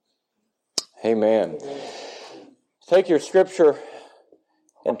Amen. Take your scripture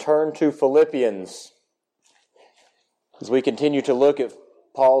and turn to Philippians as we continue to look at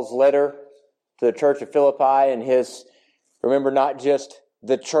Paul's letter to the church of Philippi and remember, not just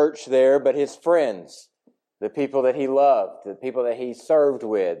the church there, but his friends, the people that he loved, the people that he served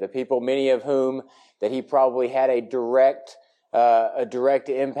with, the people, many of whom that he probably had a direct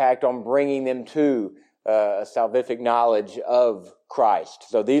impact on bringing them to a salvific knowledge of Christ.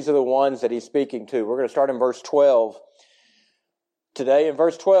 So these are the ones that he's speaking to. We're going to start in verse 12 today. In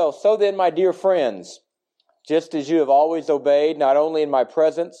verse 12, "So then, my dear friends, just as you have always obeyed, not only in my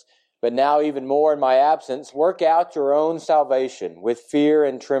presence, but now even more in my absence, work out your own salvation with fear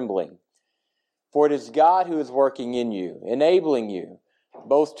and trembling. For it is God who is working in you, enabling you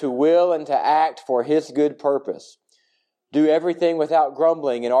both to will and to act for His good purpose. Do everything without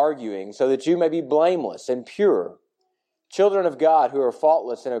grumbling and arguing, so that you may be blameless and pure, children of God who are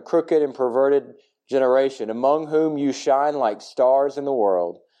faultless in a crooked and perverted generation, among whom you shine like stars in the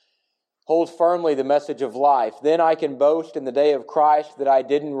world. Hold firmly the message of life. Then I can boast in the day of Christ that I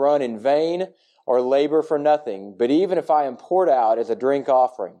didn't run in vain or labor for nothing. But even if I am poured out as a drink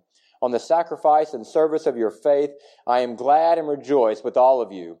offering on the sacrifice and service of your faith, I am glad and rejoice with all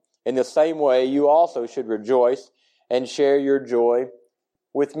of you. In the same way, you also should rejoice and share your joy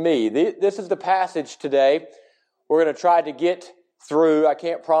with me." This is the passage today we're going to try to get through. I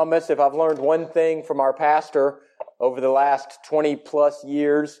can't promise. If I've learned one thing from our pastor over the last 20 plus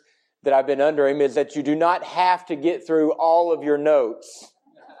years that I've been under him, is that you do not have to get through all of your notes.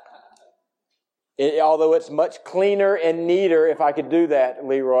 Although it's much cleaner and neater if I could do that,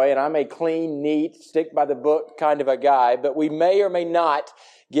 Leroy, and I'm a clean, neat, stick by the book kind of a guy, but we may or may not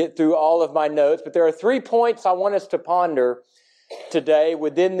get through all of my notes. But there are 3 points I want us to ponder today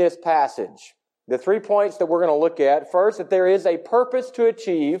within this passage. The 3 points that we're going to look at. First, that there is a purpose to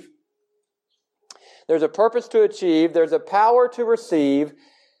achieve. There's a purpose to achieve. There's a power to receive.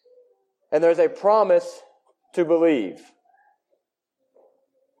 And there's a promise to believe.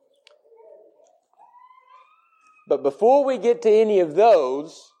 But before we get to any of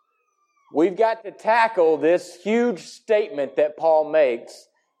those, we've got to tackle this huge statement that Paul makes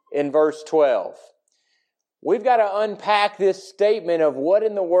in verse 12. We've got to unpack this statement of what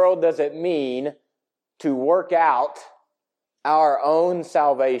in the world does it mean to work out our own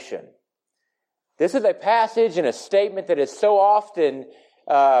salvation. This is a passage and a statement that is so often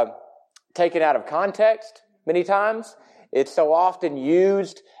taken out of context many times. It's so often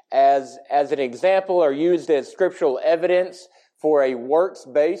used as an example or used as scriptural evidence for a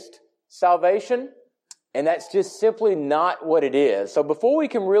works-based salvation. And that's just simply not what it is. So before we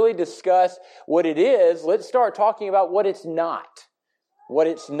can really discuss what it is, let's start talking about what it's not. What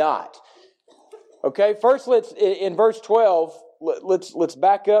it's not. Okay, first in verse 12, let's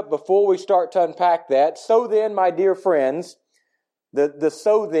back up before we start to unpack that. "So then, my dear friends," the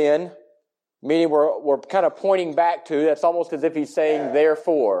 "so then," meaning we're kind of pointing back to, that's almost as if he's saying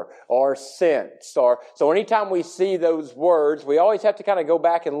therefore or since. So anytime we see those words, we always have to kind of go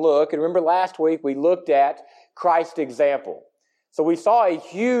back and look. And remember last week we looked at Christ's example. So we saw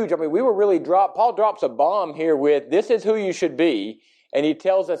we were really Paul drops a bomb here with, this is who you should be. And he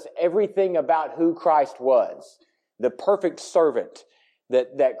tells us everything about who Christ was, the perfect servant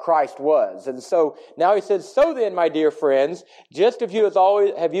that Christ was. And so now he says, "So then, my dear friends, just have you as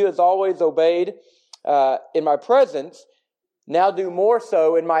always obeyed in my presence, now do more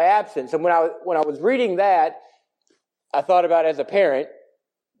so in my absence." And when I was reading that, I thought about, as a parent,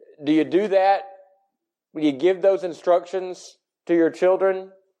 do you do that? Will you give those instructions to your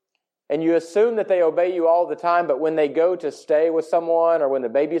children? And you assume that they obey you all the time, but when they go to stay with someone or when the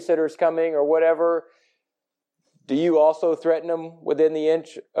babysitter's coming or whatever, do you also threaten them within the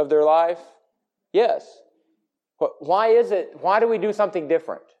inch of their life? Yes. Why is it? Why do we do something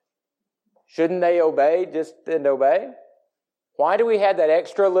different? Shouldn't they obey and obey? Why do we have that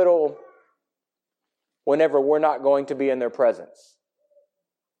extra little whenever we're not going to be in their presence?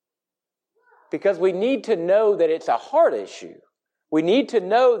 Because we need to know that it's a heart issue. We need to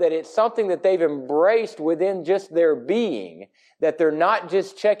know that it's something that they've embraced within just their being, that they're not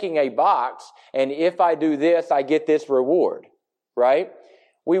just checking a box, and if I do this, I get this reward, right?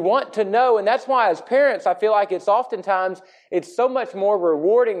 We want to know, and that's why as parents, I feel like it's so much more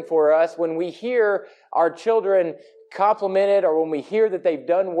rewarding for us when we hear our children complimented, or when we hear that they've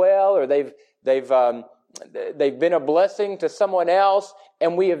done well, or they've been a blessing to someone else,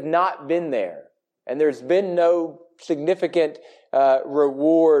 and we have not been there. And there's been no significant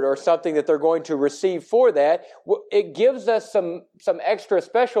reward or something that they're going to receive for that. It gives us some extra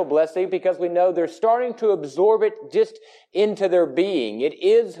special blessing because we know they're starting to absorb it just into their being. It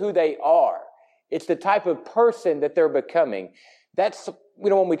is who they are. It's the type of person that they're becoming. That's,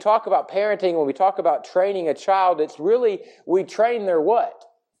 when we talk about parenting, when we talk about training a child, it's really, we train their what?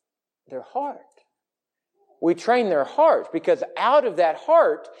 Their heart. We train their heart, because out of that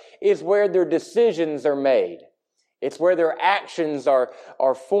heart is where their decisions are made. It's where their actions are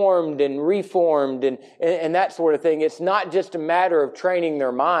formed and reformed and that sort of thing. It's not just a matter of training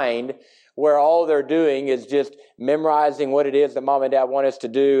their mind, where all they're doing is just memorizing what it is that mom and dad want us to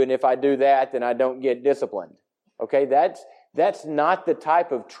do, and if I do that, then I don't get disciplined. Okay, that's not the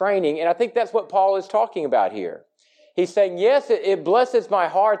type of training, and I think that's what Paul is talking about here. He's saying, yes, it blesses my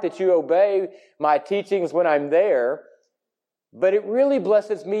heart that you obey my teachings when I'm there, but it really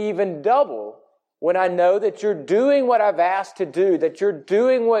blesses me even double when I know that you're doing what I've asked to do, that you're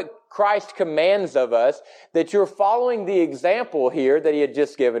doing what Christ commands of us, that you're following the example here that he had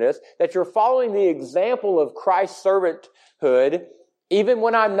just given us, that you're following the example of Christ's servanthood, even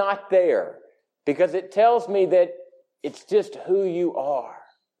when I'm not there, because it tells me that it's just who you are,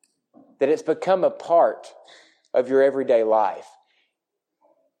 that it's become a part of your everyday life.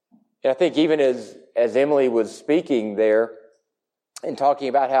 And I think even as Emily was speaking there and talking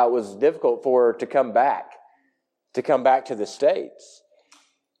about how it was difficult for her to come back to the States,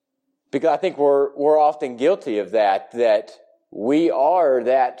 because I think we're often guilty of that we are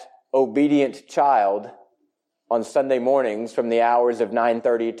that obedient child on Sunday mornings from the hours of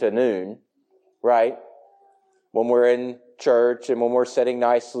 9:30 to noon, right? When we're in church and when we're sitting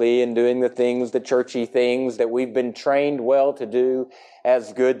nicely and doing the churchy things that we've been trained well to do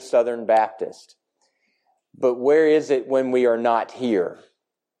as good Southern Baptists. But where is it when we are not here?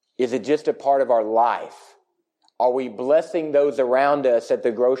 Is it just a part of our life? Are we blessing those around us at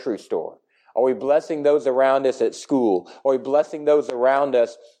the grocery store? Are we blessing those around us at school? Are we blessing those around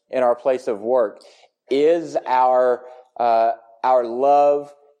us in our place of work? Is our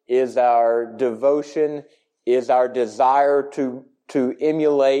love, is our devotion, is our desire to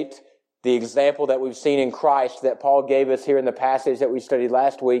emulate the example that we've seen in Christ that Paul gave us here in the passage that we studied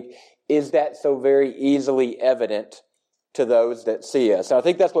last week, is that so very easily evident to those that see us? And I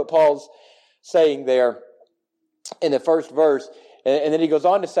think that's what Paul's saying there in the first verse. And then he goes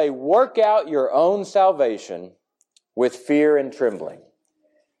on to say, work out your own salvation with fear and trembling.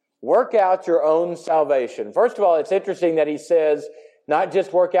 Work out your own salvation. First of all, it's interesting that he says, not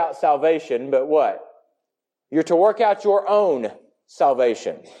just work out salvation, but what? You're to work out your own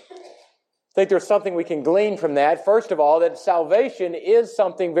salvation. I think there's something we can glean from that. First of all, that salvation is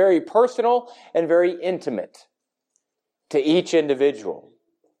something very personal and very intimate to each individual.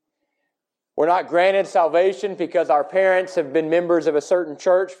 We're not granted salvation because our parents have been members of a certain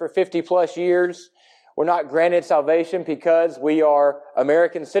church for 50 plus years. We're not granted salvation because we are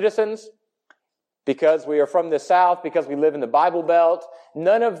American citizens, because we are from the South, because we live in the Bible Belt.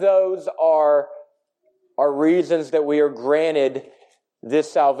 None of those are reasons that we are granted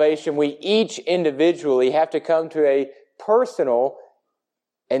this salvation. We each individually have to come to a personal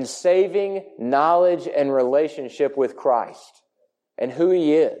and saving knowledge and relationship with Christ and who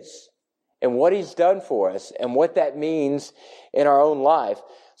He is and what He's done for us and what that means in our own life.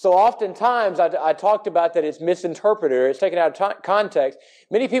 So oftentimes, I talked about that it's misinterpreted or it's taken out of context.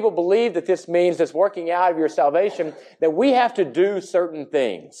 Many people believe that this means, this working out of your salvation, that we have to do certain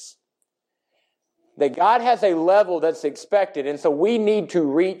things. That God has a level that's expected, and so we need to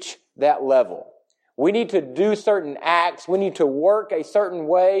reach that level. We need to do certain acts. We need to work a certain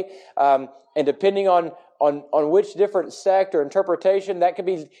way, and depending on which different sect or interpretation, that can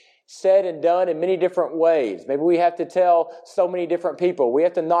be said and done in many different ways. Maybe we have to tell so many different people. We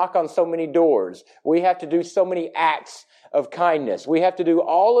have to knock on so many doors. We have to do so many acts of kindness. We have to do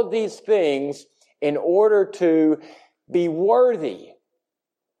all of these things in order to be worthy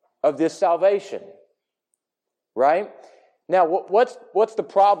of this salvation. Right? Now, what's the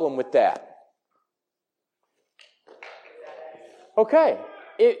problem with that? Okay.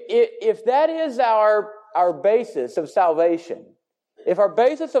 If that is our basis of salvation, if our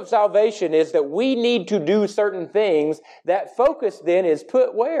basis of salvation is that we need to do certain things, that focus then is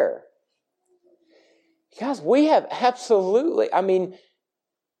put where? Guys, we have absolutely,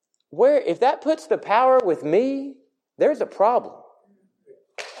 if that puts the power with me, there's a problem.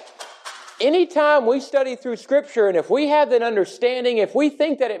 Anytime we study through Scripture, and if we have that understanding, if we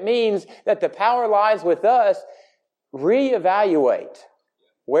think that it means that the power lies with us, reevaluate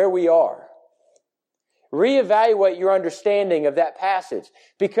where we are. Reevaluate your understanding of that passage,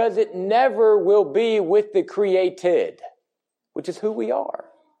 because it never will be with the created, which is who we are.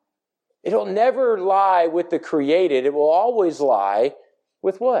 It'll never lie with the created. It will always lie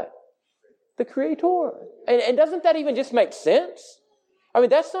with what? The Creator. And doesn't that even just make sense? I mean,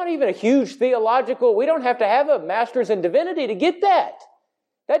 that's not even a huge theological, we don't have to have a master's in divinity to get that.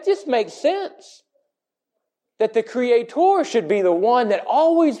 That just makes sense. That the Creator should be the one that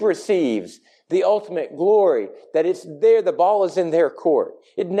always receives the ultimate glory. That it's there, the ball is in their court.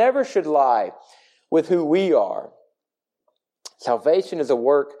 It never should lie with who we are. Salvation is a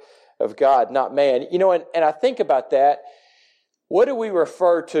work of God, not man. You know, and I think about that. What do we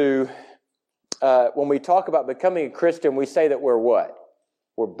refer to when we talk about becoming a Christian? We say that we're what?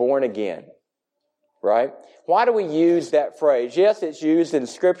 We're born again, right? Why do we use that phrase? Yes, it's used in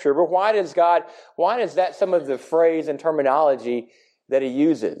Scripture, but why is that some of the phrase and terminology that He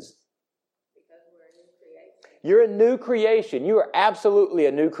uses? You're a new creation. You are absolutely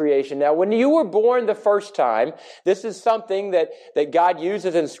a new creation. Now, when you were born the first time, this is something that God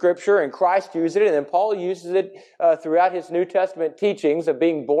uses in Scripture, and Christ uses it, and then Paul uses it throughout his New Testament teachings of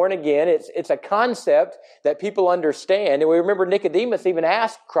being born again. It's a concept that people understand. And we remember Nicodemus even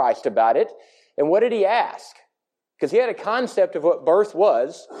asked Christ about it. And what did he ask? Because he had a concept of what birth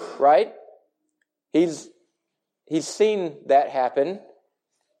was, right? He's seen that happen.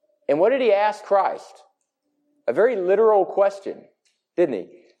 And what did he ask Christ? A very literal question, didn't he?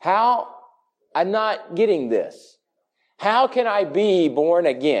 I'm not getting this. How can I be born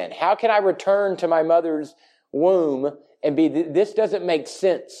again? How can I return to my mother's womb and this doesn't make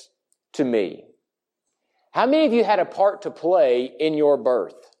sense to me? How many of you had a part to play in your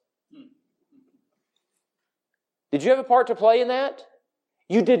birth? Did you have a part to play in that?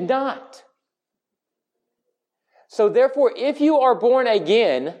 You did not. So therefore, if you are born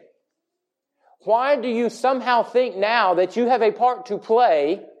again, why do you somehow think now that you have a part to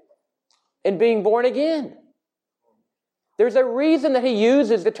play in being born again? There's a reason that he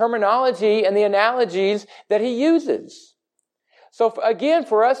uses the terminology and the analogies that he uses. So again,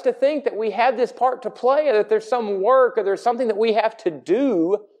 for us to think that we have this part to play, or that there's some work, or there's something that we have to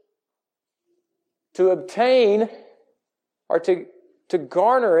do to obtain or to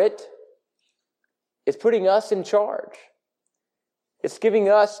garner it, is putting us in charge. It's giving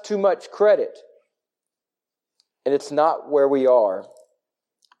us too much credit. And it's not where we are.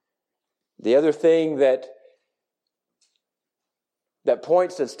 The other thing that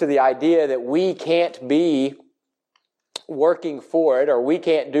points us to the idea that we can't be working for it, or we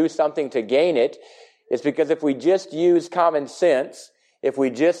can't do something to gain it, is because if we just use common sense, if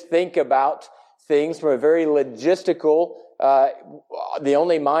we just think about things from a very logistical, the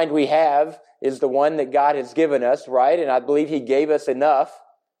only mind we have is the one that God has given us, right? And I believe He gave us enough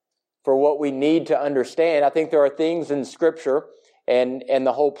for what we need to understand. I think there are things in Scripture and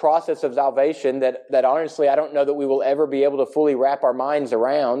the whole process of salvation that honestly I don't know that we will ever be able to fully wrap our minds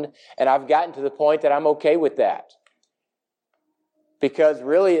around. And I've gotten to the point that I'm okay with that. Because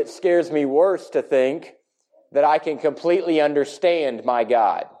really it scares me worse to think that I can completely understand my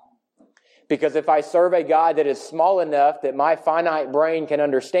God. Because if I serve a God that is small enough that my finite brain can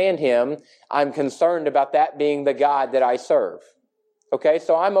understand Him, I'm concerned about that being the God that I serve. Okay,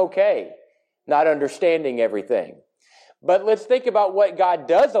 so I'm okay not understanding everything. But let's think about what God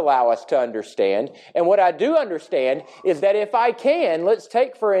does allow us to understand. And what I do understand is that if I can, let's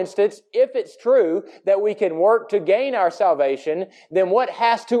take for instance, if it's true that we can work to gain our salvation, then what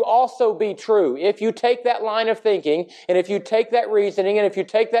has to also be true? If you take that line of thinking, and if you take that reasoning, and if you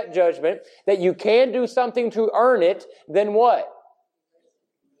take that judgment, that you can do something to earn it, then what?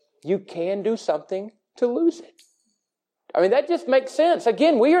 You can do something to lose it. I mean, that just makes sense.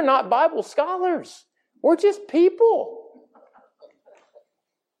 Again, we are not Bible scholars. We're just people.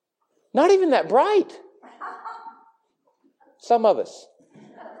 Not even that bright. Some of us.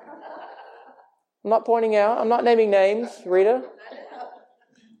 I'm not pointing out. I'm not naming names, Rita.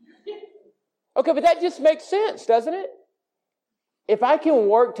 Okay, but that just makes sense, doesn't it? If I can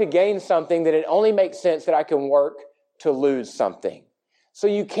work to gain something, then it only makes sense that I can work to lose something. So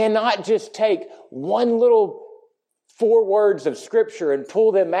you cannot just take one little 4 words of Scripture and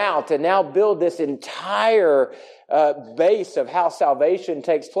pull them out and now build this entire base of how salvation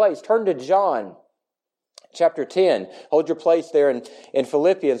takes place. Turn to John chapter 10. Hold your place there in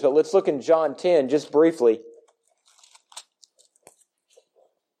Philippians, but let's look in John 10 just briefly.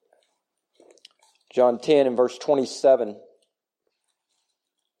 John 10 and verse 27.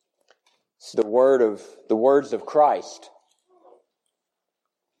 It's the words of Christ.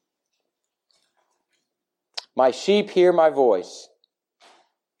 My sheep hear my voice.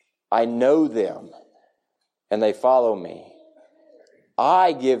 I know them, and they follow me.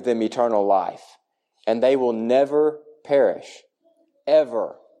 I give them eternal life, and they will never perish,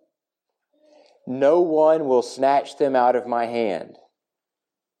 ever. No one will snatch them out of my hand.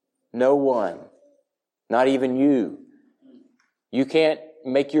 No one, not even you. You can't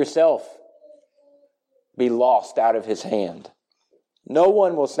make yourself be lost out of his hand. No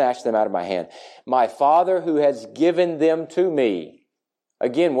one will snatch them out of my hand. My Father who has given them to me.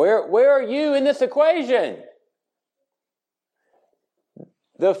 Again, where are you in this equation?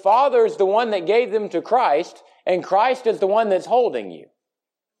 The Father is the one that gave them to Christ, and Christ is the one that's holding you.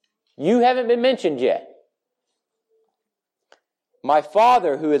 You haven't been mentioned yet. My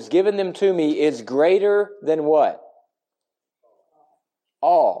Father who has given them to me is greater than what?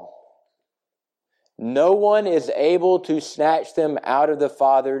 All. No one is able to snatch them out of the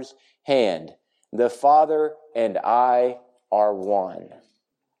Father's hand. The Father and I are one.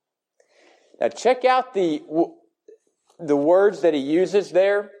 Now check out the words that he uses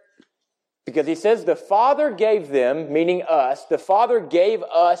there, because he says the Father gave them, meaning us, the Father gave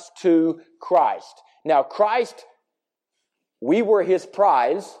us to Christ. Now Christ, we were his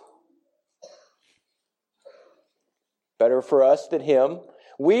prize. Better for us than him.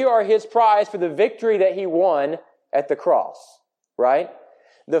 We are his prize for the victory that he won at the cross, right?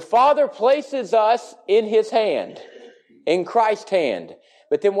 The Father places us in his hand, in Christ's hand.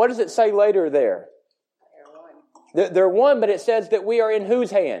 But then what does it say later there? They're one, but it says that we are in whose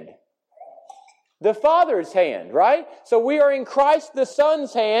hand? The Father's hand, right? So we are in Christ the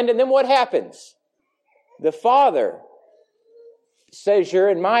Son's hand, and then what happens? The Father says, you're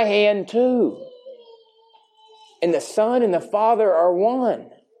in my hand too. And the Son and the Father are one.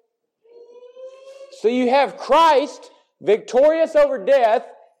 So you have Christ, victorious over death,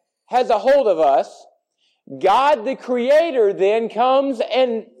 has a hold of us. God the Creator then comes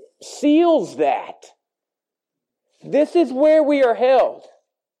and seals that. This is where we are held.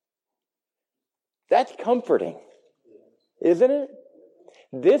 That's comforting, isn't it?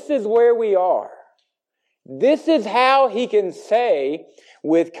 This is where we are. This is how he can say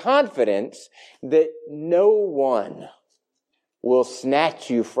with confidence that no one will snatch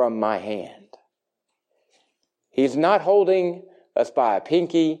you from my hand. He's not holding us by a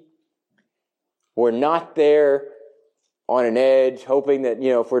pinky. We're not there on an edge hoping that,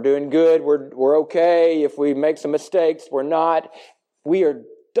 if we're doing good, we're okay. If we make some mistakes, we're not. We are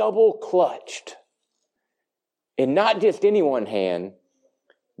double clutched in not just any one hand,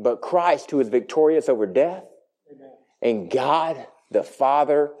 but Christ who is victorious over death. Amen. And God the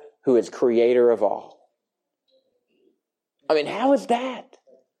Father who is creator of all. I mean, how is that?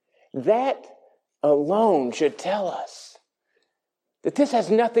 That alone should tell us that this has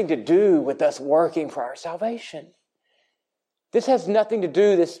nothing to do with us working for our salvation. This has nothing to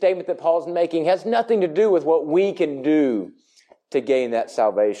do, this statement that Paul's making has nothing to do with what we can do to gain that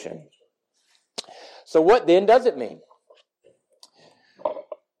salvation. So what then does it mean?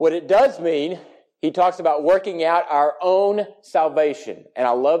 What it does mean, he talks about working out our own salvation. And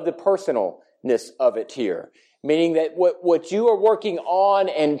I love the personalness of it here. Meaning that what you are working on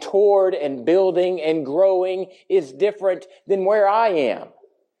and toward and building and growing is different than where I am.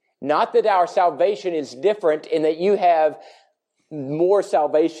 Not that our salvation is different in that you have more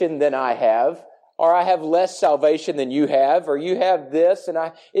salvation than I have, or I have less salvation than you have, or you have this, and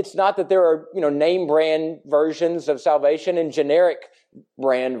it's not that there are, name brand versions of salvation and generic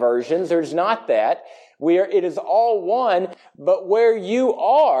brand versions. There's not that. It is all one, but where you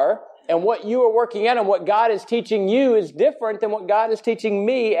are and what you are working at and what God is teaching you is different than what God is teaching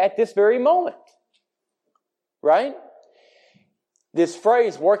me at this very moment. Right? This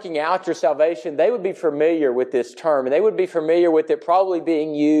phrase, working out your salvation, they would be familiar with this term, and they would be familiar with it probably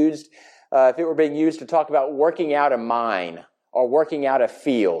being used, if it were being used to talk about working out a mine or working out a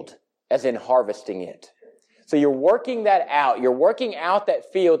field, as in harvesting it. So you're working that out. You're working out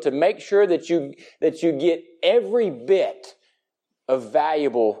that field to make sure that you get every bit of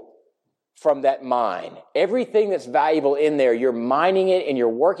valuable from that mine. Everything that's valuable in there, you're mining it and you're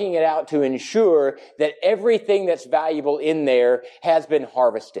working it out to ensure that everything that's valuable in there has been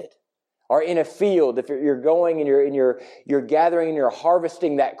harvested. Or in a field, if you're going and you're gathering and you're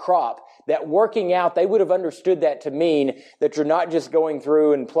harvesting that crop, that working out, they would have understood that to mean that you're not just going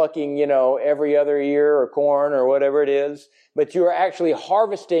through and plucking, every other ear or corn or whatever it is, but you're actually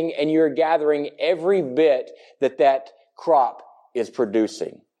harvesting and you're gathering every bit that crop is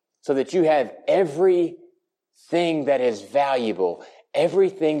producing. So that you have everything that is valuable,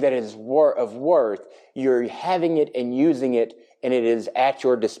 everything that is of worth, you're having it and using it, and it is at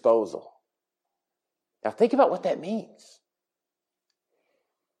your disposal. Now think about what that means.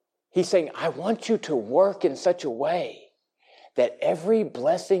 He's saying, I want you to work in such a way that every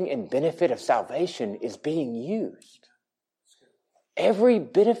blessing and benefit of salvation is being used. Every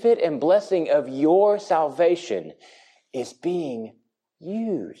benefit and blessing of your salvation is being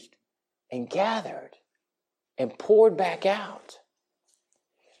used and gathered and poured back out.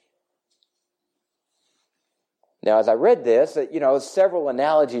 Now, as I read this, several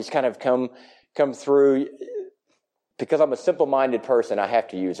analogies kind of come through. Because I'm a simple-minded person, I have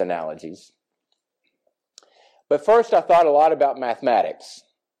to use analogies. But first, I thought a lot about mathematics.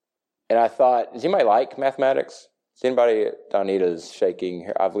 And I thought, does anybody like mathematics? Is anybody? Donita's shaking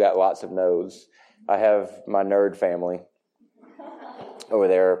here. I've got lots of no's. I have my nerd family over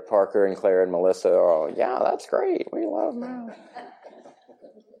there, Parker and Claire and Melissa. Oh, yeah, that's great. We love math.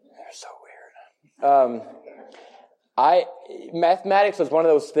 They're so weird. Mathematics was one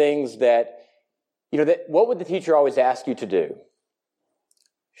of those things that, what would the teacher always ask you to do?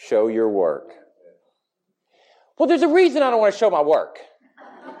 Show your work. Well, there's a reason I don't want to show my work.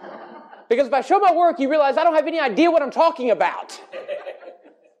 Because if I show my work, you realize I don't have any idea what I'm talking about.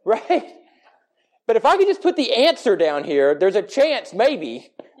 Right? But if I could just put the answer down here, there's a chance, maybe,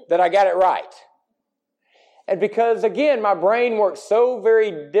 that I got it right. And because, again, my brain works so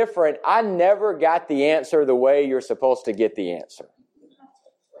very different, I never got the answer the way you're supposed to get the answer.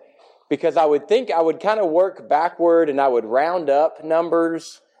 Because I would think I would kind of work backward and I would round up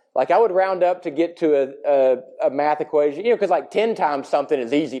numbers. Like I would round up to get to a math equation, because like 10 times something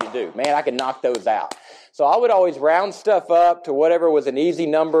is easy to do. Man, I can knock those out. So I would always round stuff up to whatever was an easy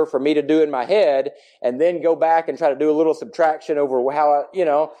number for me to do in my head and then go back and try to do a little subtraction over how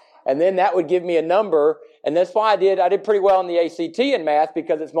and then that would give me a number. And that's why I did pretty well in the ACT in math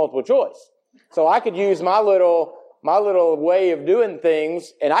because it's multiple choice. So I could use my little way of doing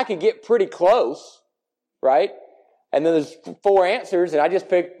things and I could get pretty close, right? And then there's 4 answers, and I just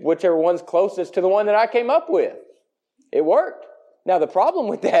picked whichever one's closest to the one that I came up with. It worked. Now, the problem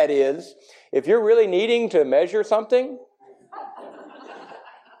with that is, if you're really needing to measure something,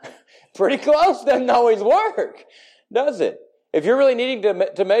 pretty close doesn't always work, does it? If you're really needing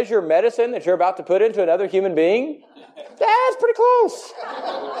to measure medicine that you're about to put into another human being, that's pretty close.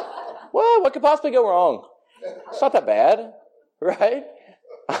 Well, what could possibly go wrong? It's not that bad, right?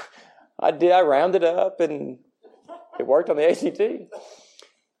 I rounded up and it worked on the ACT.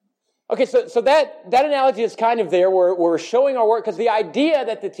 Okay, so that analogy is kind of there. We're showing our work because the idea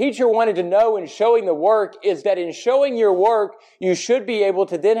that the teacher wanted to know in showing the work is that in showing your work, you should be able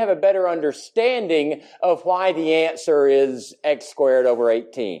to then have a better understanding of why the answer is x squared over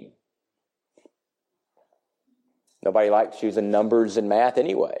 18. Nobody likes using numbers in math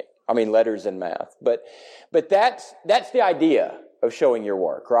anyway. I mean, letters in math. But that's the idea of showing your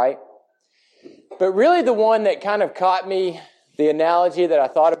work, right? But really the one that kind of caught me, the analogy that I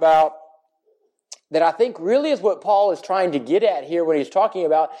thought about, that I think really is what Paul is trying to get at here when he's talking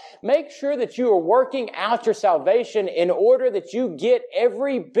about, make sure that you are working out your salvation in order that you get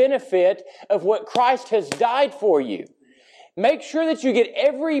every benefit of what Christ has died for you. Make sure that you get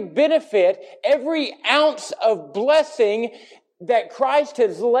every benefit, every ounce of blessing that Christ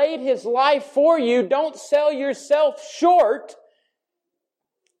has laid his life for you. Don't sell yourself short.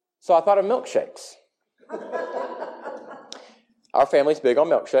 So I thought of milkshakes. Our family's big on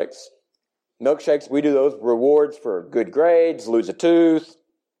milkshakes. Milkshakes, we do those rewards for good grades, lose a tooth,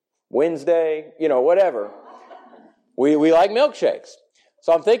 Wednesday, whatever. We like milkshakes.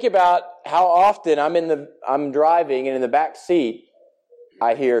 So I'm thinking about how often I'm driving and in the back seat,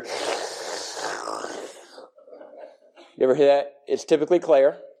 I hear, you ever hear that? It's typically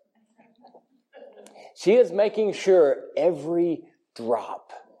Claire. She is making sure every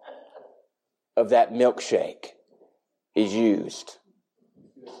drop of that milkshake is used.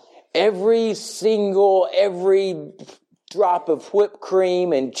 Every drop of whipped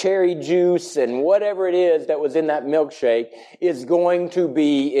cream and cherry juice and whatever it is that was in that milkshake is going to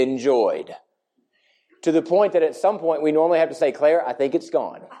be enjoyed. To the point that at some point we normally have to say, Claire, I think it's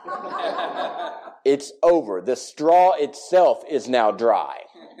gone. It's over. The straw itself is now dry.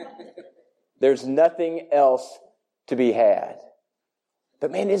 There's nothing else to be had.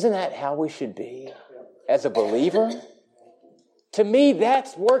 But man, isn't that how we should be as a believer? To me,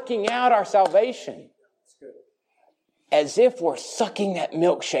 that's working out our salvation. As if we're sucking that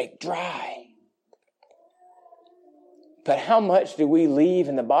milkshake dry. But how much do we leave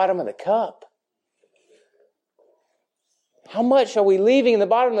in the bottom of the cup? How much are we leaving in the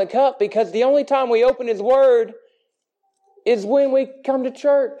bottom of the cup? Because the only time we open His Word is when we come to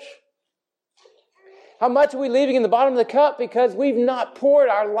church. How much are we leaving in the bottom of the cup? Because we've not poured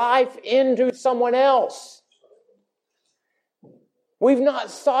our life into someone else. We've not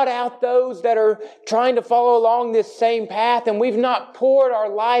sought out those that are trying to follow along this same path, and we've not poured our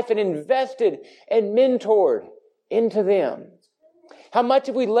life and invested and mentored into them. How much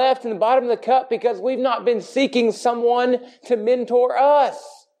have we left in the bottom of the cup because we've not been seeking someone to mentor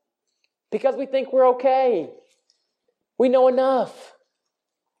us? Because we think we're okay. We know enough.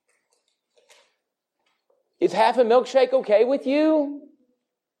 Is half a milkshake okay with you?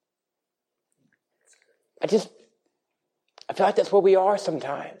 I feel like that's where we are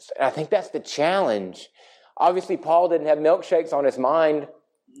sometimes. And I think that's the challenge. Obviously, Paul didn't have milkshakes on his mind,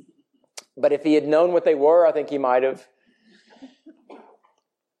 but if he had known what they were, I think he might have.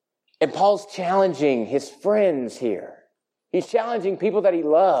 And Paul's challenging his friends here. He's challenging people that he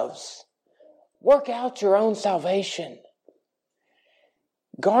loves. Work out your own salvation.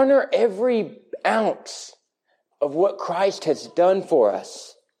 Garner every ounce of what Christ has done for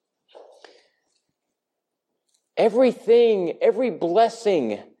us. Everything, every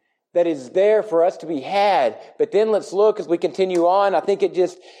blessing that is there for us to be had. But then let's look as we continue on. I think it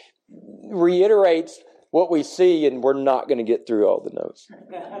just reiterates what we see, and we're not going to get through all the notes.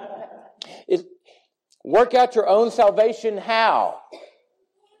 Work out your own salvation how?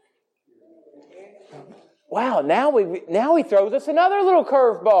 Wow, now he throws us another little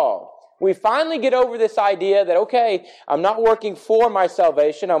curveball. We finally get over this idea that, okay, I'm not working for my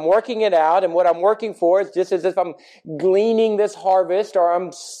salvation, I'm working it out, and what I'm working for is just as if I'm gleaning this harvest, or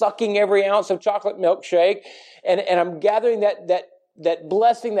I'm sucking every ounce of chocolate milkshake, and I'm gathering that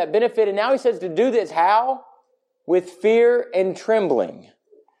blessing, that benefit. And now he says to do this how? With fear and trembling.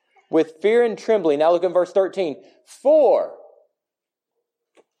 With fear and trembling. Now look in verse 13. For.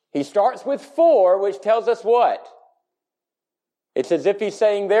 He starts with for, which tells us what? It's as if he's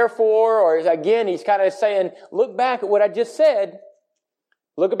saying therefore, or again, he's kind of saying, look back at what I just said.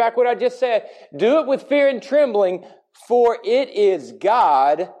 Look back at what I just said. Do it with fear and trembling, for it is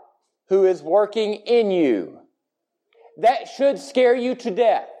God who is working in you. That should scare you to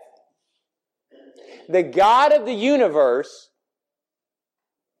death. The God of the universe,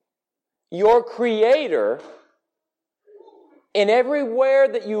 your Creator, in everywhere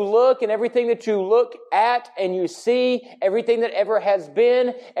that you look and everything that you look at and you see, everything that ever has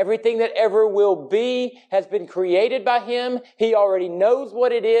been, everything that ever will be has been created by Him. He already knows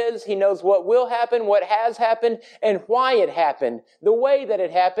what it is. He knows what will happen, what has happened, and why it happened, the way that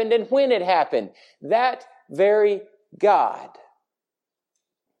it happened, and when it happened. That very God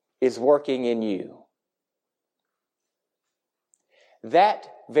is working in you. That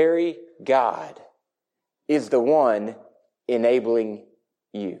very God is the one enabling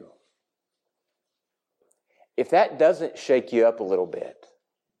you. If that doesn't shake you up a little bit,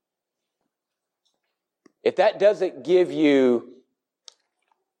 if that doesn't give you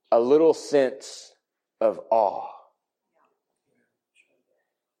a little sense of awe,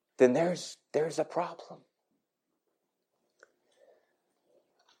 then there's a problem.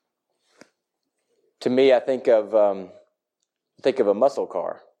 To me, I think of a muscle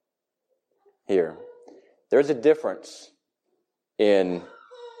car here. There's a difference in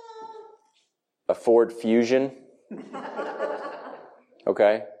a Ford Fusion,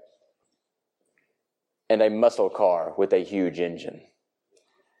 okay, and a muscle car with a huge engine.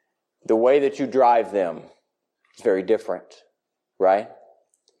 The way that you drive them is very different, right?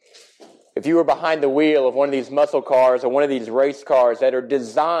 If you were behind the wheel of one of these muscle cars or one of these race cars that are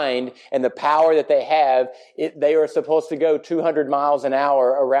designed, and the power that they have, they are supposed to go 200 miles an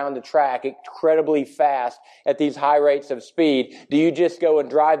hour around the track incredibly fast at these high rates of speed. Do you just go and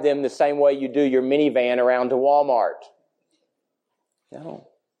drive them the same way you do your minivan around to Walmart? No.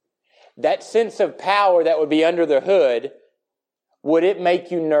 That sense of power that would be under the hood, would it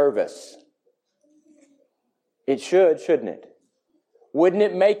make you nervous? It should, shouldn't it? Wouldn't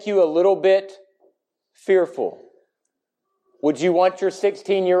it make you a little bit fearful? Would you want your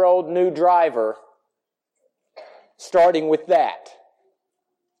 16-year-old new driver starting with that?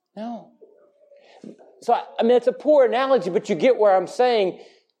 No. So, I mean, it's a poor analogy, but you get where I'm saying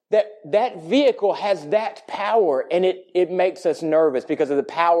that vehicle has that power, and it makes us nervous because of the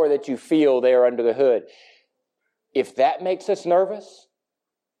power that you feel there under the hood. If that makes us nervous,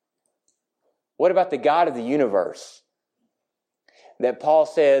 what about the God of the universe? That Paul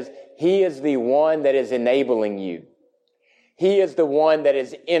says He is the one that is enabling you. He is the one that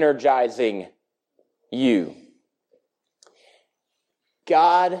is energizing you.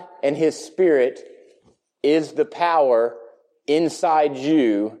 God and His Spirit is the power inside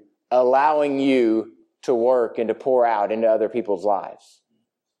you, allowing you to work and to pour out into other people's lives.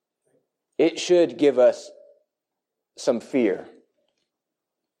 It should give us some fear.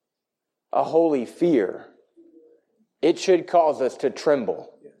 A holy fear. It should cause us to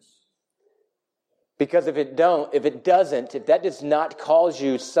tremble. Because if that does not cause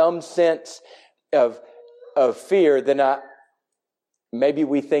you some sense of fear, then maybe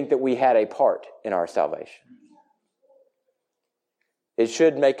we think that we had a part in our salvation. It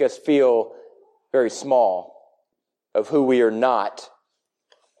should make us feel very small of who we are not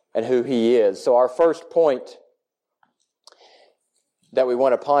and who He is. So our first point that we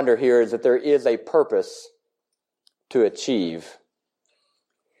want to ponder here is that there is a purpose to achieve.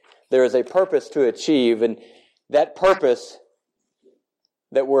 There is a purpose to achieve, and that purpose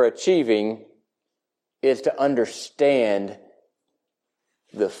that we're achieving is to understand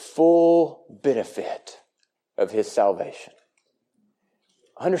the full benefit of His salvation.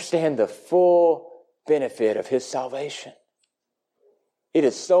 Understand the full benefit of His salvation. It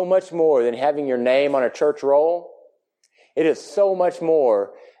is so much more than having your name on a church roll. It is so much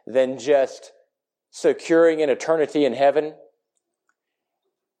more than just securing an eternity in heaven.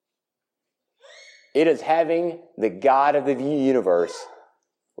 It is having the God of the universe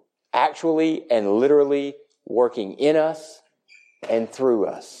actually and literally working in us and through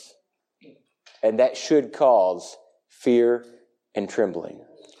us. And that should cause fear and trembling.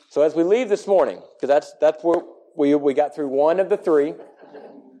 So as we leave this morning, because that's where we got through one of the three,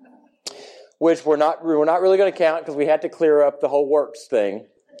 which we're not really going to count because we had to clear up the whole works thing.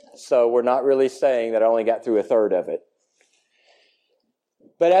 So we're not really saying that I only got through a third of it.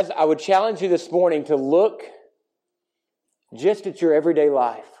 But as I would challenge you this morning to look just at your everyday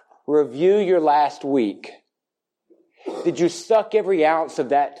life. Review your last week. Did you suck every ounce of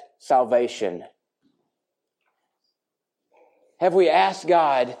that salvation? Have we asked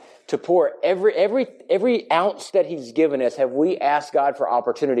God to pour every ounce that He's given us? Have we asked God for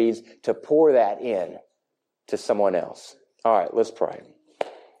opportunities to pour that in to someone else? All right, let's pray.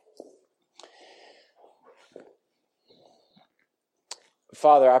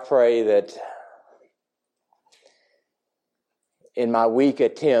 Father, I pray that in my weak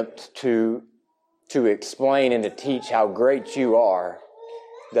attempt to explain and to teach how great You are,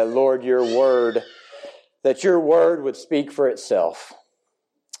 that Lord, Your word would speak for itself.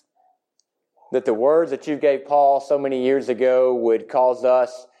 That the words that You gave Paul so many years ago would cause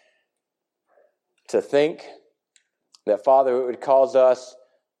us to think. That, Father, it would cause us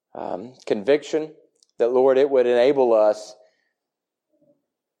conviction. That, Lord, it would enable us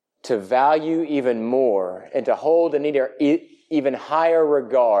to value even more and to hold in even higher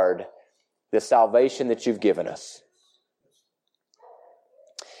regard the salvation that You've given us.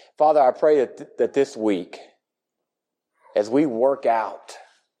 Father, I pray that this week, as we work out,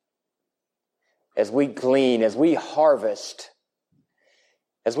 as we glean, as we harvest,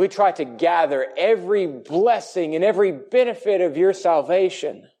 as we try to gather every blessing and every benefit of Your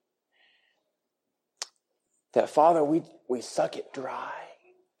salvation, that, Father, we suck it dry.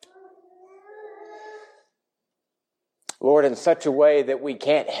 Lord, in such a way that we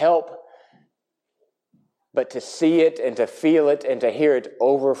can't help but to see it and to feel it and to hear it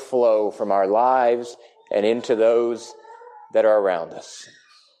overflow from our lives and into those that are around us.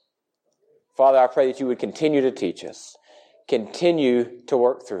 Father, I pray that You would continue to teach us, continue to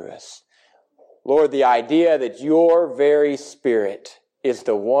work through us. Lord, the idea that Your very Spirit is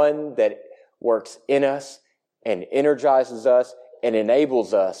the one that works in us and energizes us and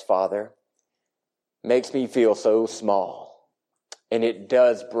enables us, Father, makes me feel so small. And it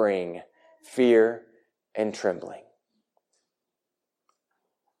does bring fear and trembling.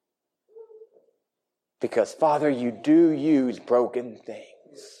 Because, Father, You do use broken things.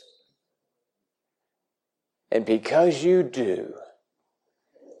 And because You do,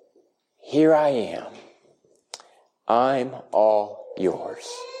 here I am. I'm all Yours.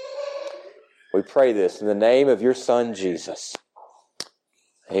 We pray this in the name of Your Son, Jesus.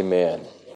 Amen.